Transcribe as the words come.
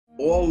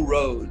All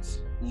roads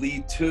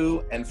lead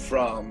to and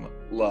from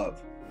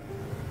love.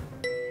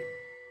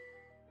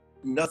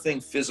 Nothing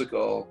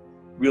physical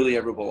really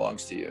ever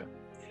belongs to you.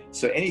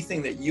 So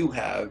anything that you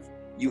have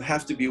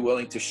to be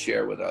willing to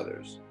share with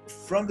others.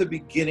 From the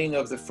beginning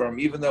of the firm,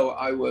 even though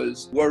I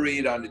was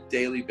worried on a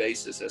daily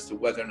basis as to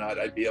whether or not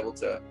I'd be able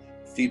to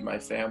feed my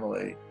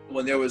family,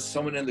 when there was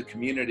someone in the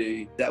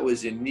community that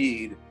was in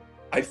need,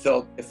 I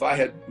felt if I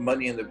had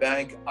money in the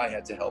bank, I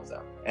had to help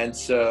them. And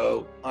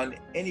so on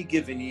any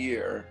given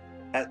year,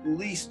 at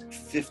least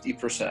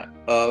 50%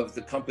 of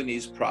the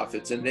company's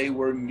profits, and they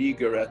were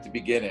meager at the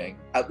beginning,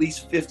 at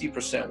least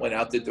 50% went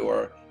out the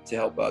door to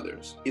help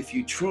others. If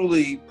you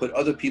truly put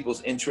other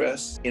people's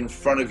interests in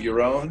front of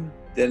your own,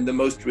 then the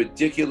most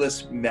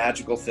ridiculous,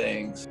 magical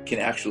things can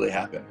actually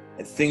happen.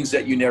 And things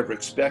that you never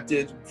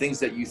expected, things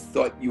that you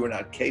thought you were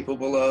not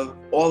capable of,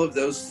 all of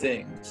those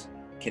things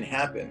can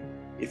happen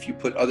if you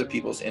put other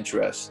people's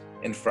interests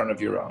in front of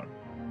your own.